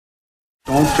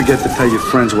Don't forget to tell your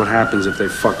friends what happens if they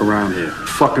fuck around here.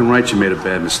 Fucking right you made a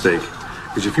bad mistake.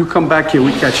 Because if you come back here,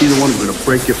 we catch either one, we're gonna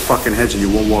break your fucking heads and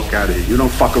you won't walk out of here. You don't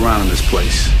fuck around in this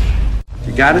place.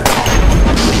 You got it?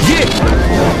 Yeah!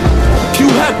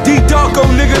 Q-Hep D-Darko,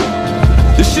 nigga.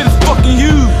 This shit is fucking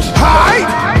huge. Hi!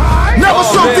 Never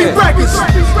so deep records.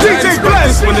 DJ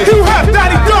Bless, Q-Hep,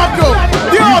 Daddy Darko.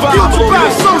 The all guilty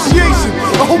by association.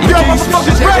 I hope y'all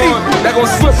motherfuckers ready. That gon'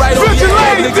 slip right over your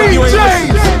head, nigga. You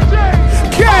ain't DJs.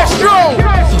 Castro,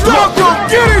 Darko,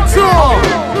 get it to him!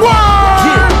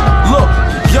 Yeah, look,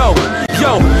 yo,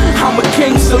 I'm a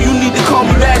king, so you need to call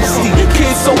me Majesty.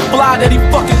 Kid so fly that he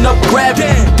fucking up gravity.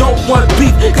 Don't wanna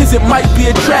beef, cause it might be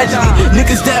a tragedy.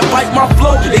 Niggas that bite my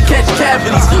flow, they catch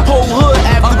cavities. Whole hood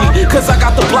after me, cause I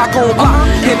got the block on block.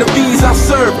 And the bees I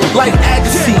serve, like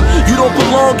Agassi. You don't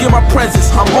belong in my presence,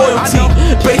 I'm royalty.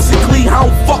 Basically, I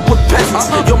don't fuck with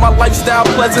peasants. Yo, my lifestyle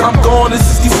pleasant, I'm gone in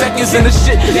 60 seconds. And the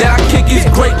shit that I kick is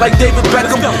great, like David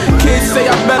Beckham. Kids say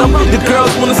I met him, the girls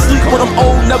wanna sleep when I'm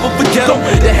old, never forget them.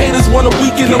 The haters wanna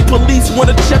weaken them, police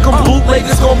wanna check them.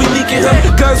 Bootleggers gon' be leaking him,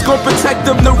 guns gon' protect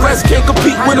them, the rest can't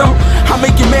compete with them. I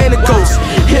make your man a ghost.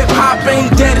 Hip hop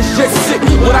ain't dead, it's just sick.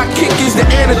 What I kick is the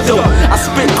antidote. I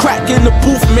spit crack in the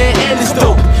booth, man, and it's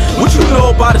dope. What you know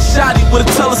about a shotty with a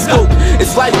telescope?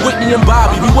 It's like Whitney and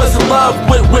Bobby. We was in love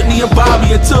with Whitney and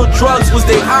Bobby until drugs was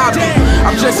their hobby.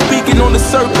 I'm just speaking on the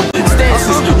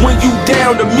circumstances. When you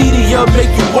down, the media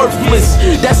make you worthless.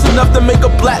 That's enough to make a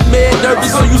black man nervous.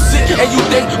 So you sit and you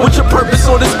think what your purpose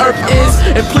on this earth is.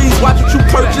 And please watch what you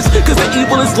purchase, cause the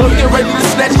evil is lurking, ready to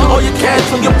snatch all your cash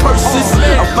from your purses.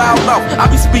 I'm foul mouth, I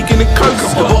be speaking in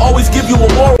curses, but always give you a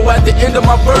moral at the end of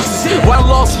my verses. Why I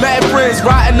lost mad friends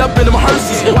riding up in them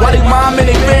hearses. Why they mom and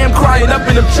they fam crying up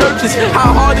in them churches.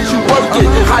 How hard did you work it?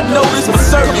 I know this for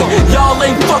certain. Y'all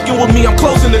ain't fucking with me, I'm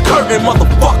closing the curtain,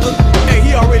 motherfucker. Hey,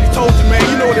 he already told you, man.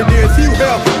 You know what it is.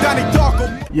 Q-Hep, Daddy Darko.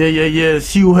 Yeah,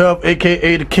 it's Q-Hep,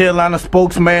 aka the Carolina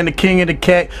spokesman, the king of the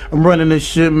cat. I'm running this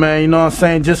shit, man. You know what I'm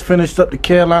saying? Just finished up the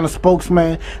Carolina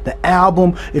spokesman, the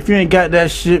album. If you ain't got that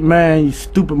shit, man, you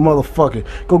stupid motherfucker.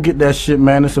 Go get that shit,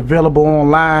 man. It's available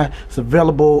online. It's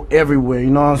available everywhere.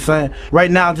 You know what I'm saying?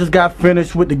 Right now, I just got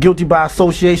finished with the Guilty by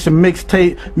Association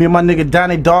mixtape. Me and my nigga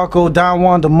Donnie Darko, Don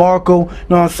Juan DeMarco. You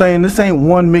know what I'm saying? This ain't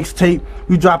one mixtape.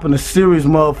 We dropping a series,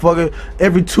 motherfucker,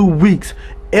 every 2 weeks.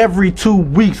 Every 2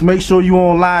 weeks, make sure you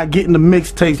online getting the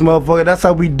mixtapes, motherfucker. That's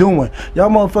how we doing. Y'all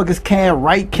motherfuckers can't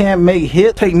write, can't make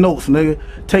hit. Take notes, nigga.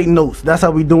 Take notes. That's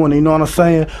how we doing it, you know what I'm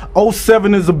saying?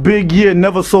 07 is a big year,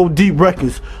 Never So Deep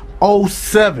Records.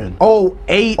 07,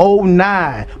 08,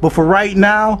 09. But for right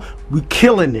now, we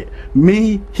killing it.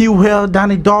 Me, Q-Hep,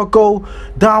 Donnie Darko,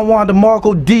 Don Juan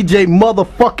DeMarco, DJ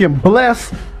motherfucking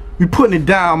Bless. We putting it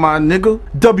down, my nigga.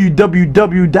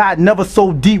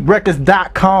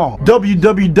 www.neversodeeprecords.com.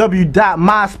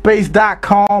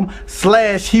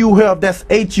 www.myspace.com/Q-Hep. That's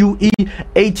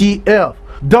HUEHEF.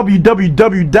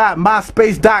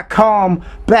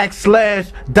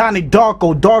 www.myspace.com/Donnie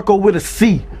Darko. Darko with a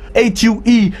C.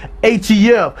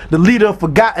 HUEHEF, the leader of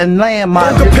Forgotten Land,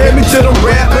 my Don't compare me to them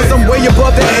rappers, I'm way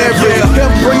above the average. Him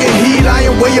bringing heat,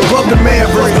 I am way above the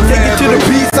Mavericks. Take it to the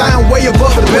beats, I am way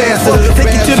above the bastards.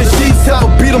 Take it to the sheets, I'll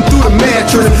beat them through the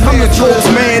mattress. I'm the trolls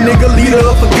man, nigga, leader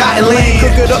of Forgotten Land.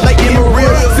 Cook it up like Emerald,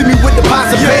 see me with the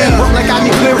pots of pan. Work like I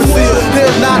need clearance seal,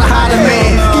 there's not a hotter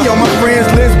man. He on my friends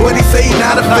list, but he say he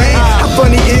not a fan. How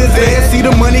funny is that? See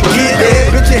the money get there.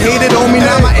 Bitch, you hated on me,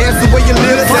 now my ass is where you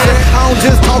live at. I don't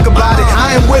just talk about it,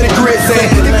 I am where the grits at.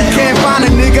 If you can't find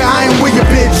a nigga, I am where your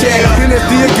bitch at.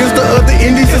 Dynasty against the other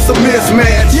indies, it's a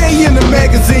mismatch. Yeah, he in the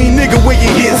magazine, nigga, where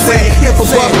your hits at. If a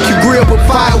barbecue grill, but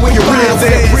fire where your ribs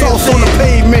at. Sauce on the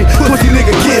pavement, pussy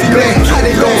nigga get back. How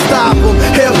they gon' stop him?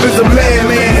 Hell is a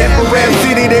madman. Half a rap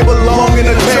city, they belong in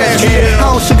the trash can. I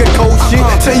don't sugarcoat shit,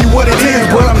 tell you what it is,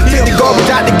 bro. Take the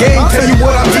garbage out the game, tell you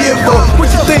what I'm here for.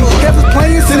 What you think? Half is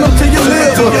playing, send them to your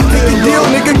liver. Take your deal,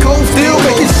 nigga, cold steel,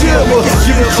 make it shiver.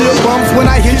 Chill bumps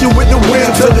when I hit you with the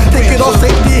winter. Take it off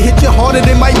safety, hit you harder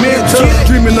than my mentor.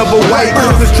 Dreaming of a white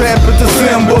Christmas trap in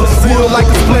December. Wood like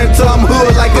a splinter, I'm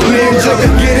hood like a ninja.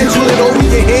 Get into it over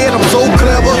your head, I'm so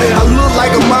clever. I look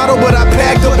like a model, but I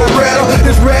packed up a Beretta.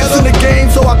 There's rats in the game,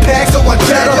 so I packed up my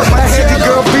cheddar. I had your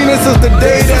girl Venus since the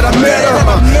day that I met her.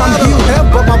 I'm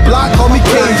Q-Hep, but my block call me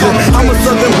Cajun. I'm a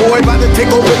southern boy about to take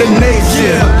over the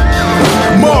nation.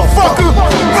 Motherfucker!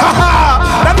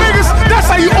 Now niggas, that's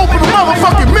how you open a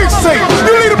motherfucking mixtape.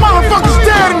 You leave the motherfuckers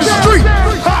dead in the street.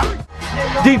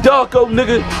 D-Darko,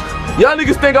 nigga. Y'all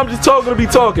niggas think I'm just talking to be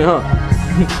talking, huh?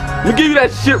 Let me give you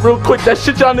that shit real quick. That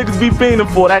shit y'all niggas be fiending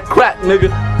for. That crack,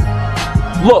 nigga.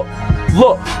 Look.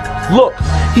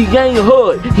 He ain't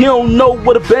hood, he don't know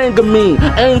what a banger mean.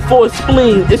 Ain't for a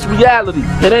spleen, it's reality,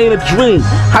 it ain't a dream.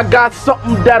 I got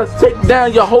something that'll take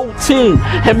down your whole team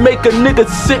and make a nigga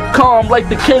sit calm like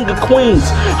the king of queens.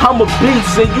 I'm a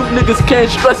beast and you niggas can't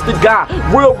stress the guy.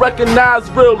 Real recognize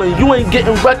real and you ain't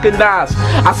getting recognized.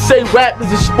 I say rap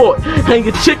is a sport and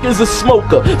your chick is a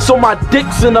smoker, so my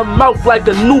dick's in her mouth like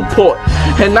a Newport.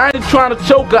 And I ain't trying to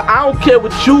choke her, I don't care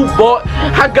what you bought.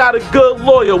 I got a good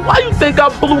lawyer, why you think I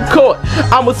blew court?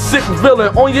 I'm a sick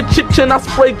villain, on your chick chin I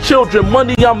spray children.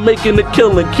 Money I'm making a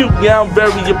killing, cute, yeah I'm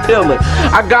very appealing.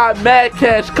 I got mad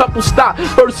cash, couple stock,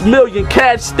 first million,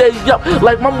 cash stay up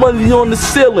like my money on the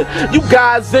ceiling. You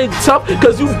guys ain't tough,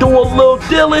 cause you do a little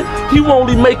dealing. You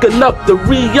only make enough to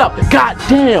re-up,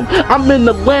 goddamn. I'm in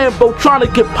the Lambo trying to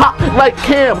get popped like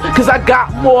Cam, cause I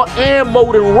got more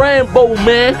ammo than Rambo,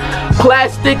 man.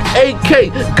 Plastic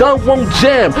AK, gun won't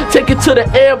jam. Take it to the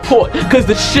airport, cause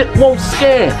the shit won't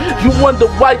scan. You wonder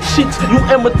white cheeks, you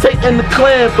imitating the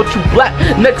Klan, but you black.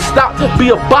 Next stop, be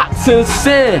a box in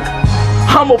sand.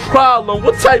 I'm a problem,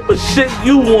 what type of shit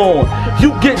you on?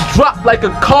 You get dropped like a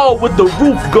car with the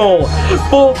roof gone.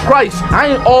 Full price,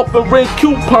 I ain't offering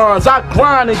coupons. I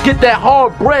grind and get that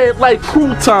hard bread like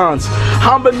croutons.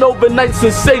 I'm an overnight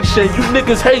sensation, you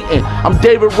niggas hating. I'm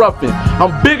David Ruffin,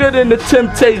 I'm bigger than the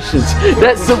Temptations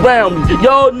that surround me.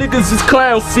 Y'all niggas is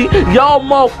clowns, see? Y'all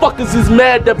motherfuckers is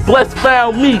mad that Bless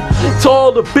found me. To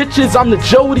all the bitches, I'm the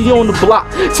Jody on the block.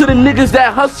 To the niggas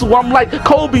that hustle, I'm like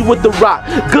Kobe with the rock.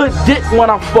 Good dick when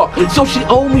I fuck, so she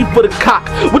owe me for the cock.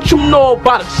 What you know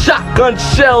about a shotgun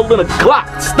shell and a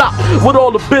Glock? Stop with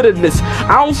all the bitterness,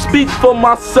 I don't speak for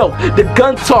myself. The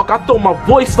gun talk, I throw my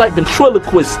voice like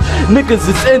ventriloquist. Niggas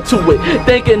is into it,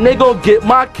 thinking they gon' get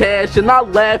my cash, and I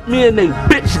laugh, me and they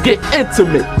bitch get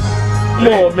intimate. Come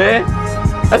on, man.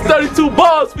 That's 32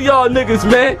 bars for y'all niggas,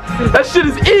 man. That shit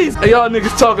is easy. And y'all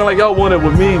niggas talking like y'all want it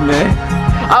with me, man.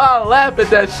 I laugh at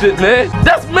that shit, man.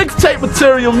 That's mixtape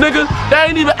material, nigga. That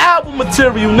ain't even album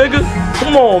material, nigga.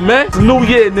 Come on, man. It's a new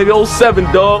year, nigga. 07,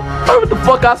 dog. Heard what the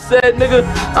fuck I said, nigga?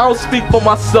 I don't speak for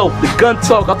myself. The gun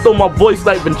talk, I throw my voice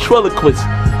like ventriloquist.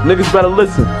 Niggas better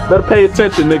listen. Better pay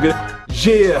attention, nigga.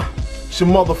 Yeah, it's your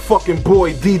motherfucking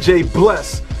boy DJ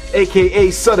Bless,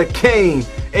 aka Sutter Kain,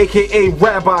 aka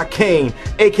Rabbi Kain,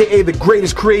 aka the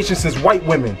greatest creation since white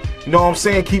women. You know what I'm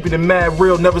saying? Keeping it mad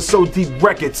real, Never So Deep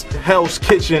Records, Hell's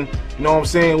Kitchen. You know what I'm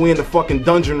saying? We in the fucking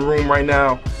dungeon room right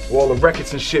now, where all the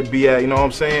records and shit be at. You know what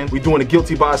I'm saying? We doing a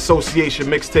Guilty by Association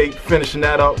mixtape, finishing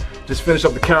that up. Just finished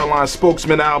up the Caroline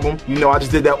Spokesman album. You know, I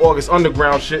just did that August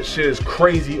Underground shit. Shit is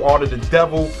crazy. Art of the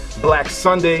Devil, Black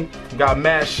Sunday. Got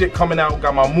mad shit coming out.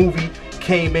 Got my movie,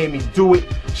 Kain Made Me Do It.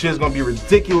 Shit is gonna be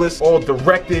ridiculous. All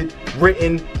directed,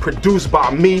 written, produced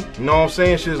by me. You know what I'm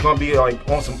saying? Shit is gonna be like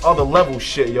on some other level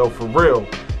shit, yo, for real.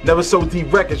 Never So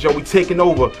Deep Records, yo, we taking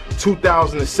over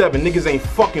 2007. Niggas ain't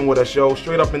fucking with us, yo,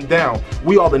 straight up and down.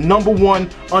 We are the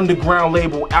 #1 underground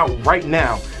label out right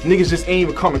now. Niggas just ain't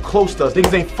even coming close to us.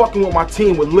 Niggas ain't fucking with my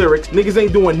team with lyrics. Niggas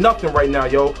ain't doing nothing right now,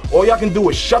 yo. All y'all can do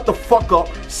is shut the fuck up,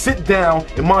 sit down,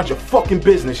 and mind your fucking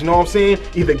business, you know what I'm saying?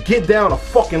 Either get down or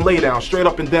fucking lay down, straight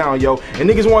up and down, yo. And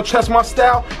niggas wanna test my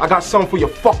style? I got something for your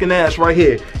fucking ass right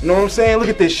here. You know what I'm saying? Look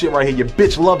at this shit right here. Your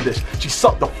bitch love this. She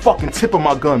sucked the fucking tip of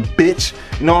my gun, bitch.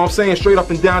 You know what I'm saying? Straight up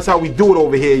and down, that's how we do it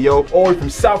over here, yo. All the way from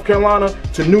South Carolina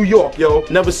to New York, yo.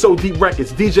 Never So Deep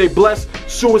Records. DJ Bless,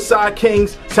 Suicide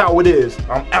Kings, that's how it is.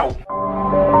 I'm out.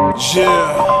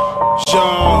 Yeah,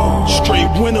 y'all, straight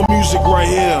winter music right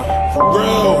here. For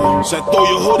real. Say throw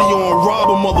your hoodie on, rob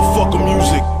a motherfucker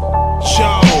music.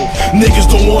 Yo, niggas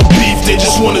don't want beef, they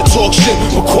just wanna talk shit,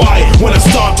 but quiet when I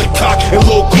start to cock and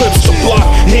low clips to block.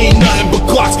 Ain't nothing but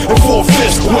Glocks and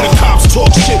 4/5 when the cops talk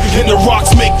shit and the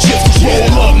rocks make chips.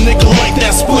 Roll up, nigga, like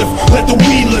that spliff, let the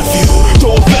weed lift you.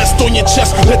 Throw a vest on your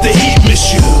chest, let the heat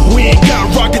miss you. We ain't got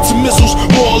rockets and missiles,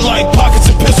 more like pockets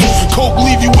and pistols. Coke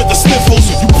leave you with the sniffles.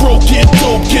 You broke, get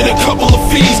dope, get a couple of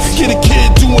fees. Get a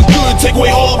kid doing good, take away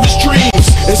all of his dreams.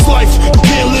 It's life, you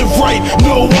can't live right,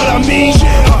 know what I mean?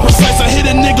 How precise I hit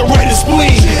a nigga right in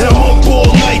spleen. And I'm up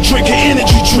all night drinking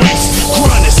energy drinks.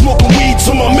 Grinding, smoking weed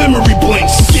till my memory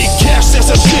blinks. Get cash, that's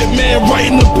that shit, man, right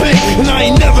in the bank. And I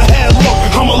ain't never had luck,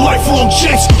 I'm a lifelong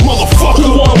jinx, motherfucker.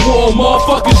 Who want war,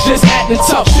 motherfuckers just acting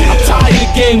tough. I'm tired of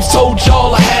games, told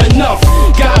y'all I had enough.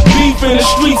 Got beef in the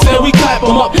streets and we clap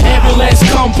them up. Ambulance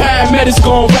come, paramedics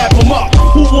gon' wrap them up.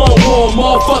 Who want war,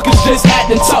 motherfuckers just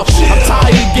acting tough. I'm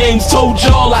tired of games, told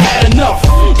y'all I had enough.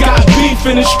 Got beef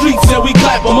in the streets and we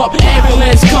clap them up.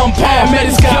 Ambulance come,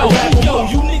 paramedics got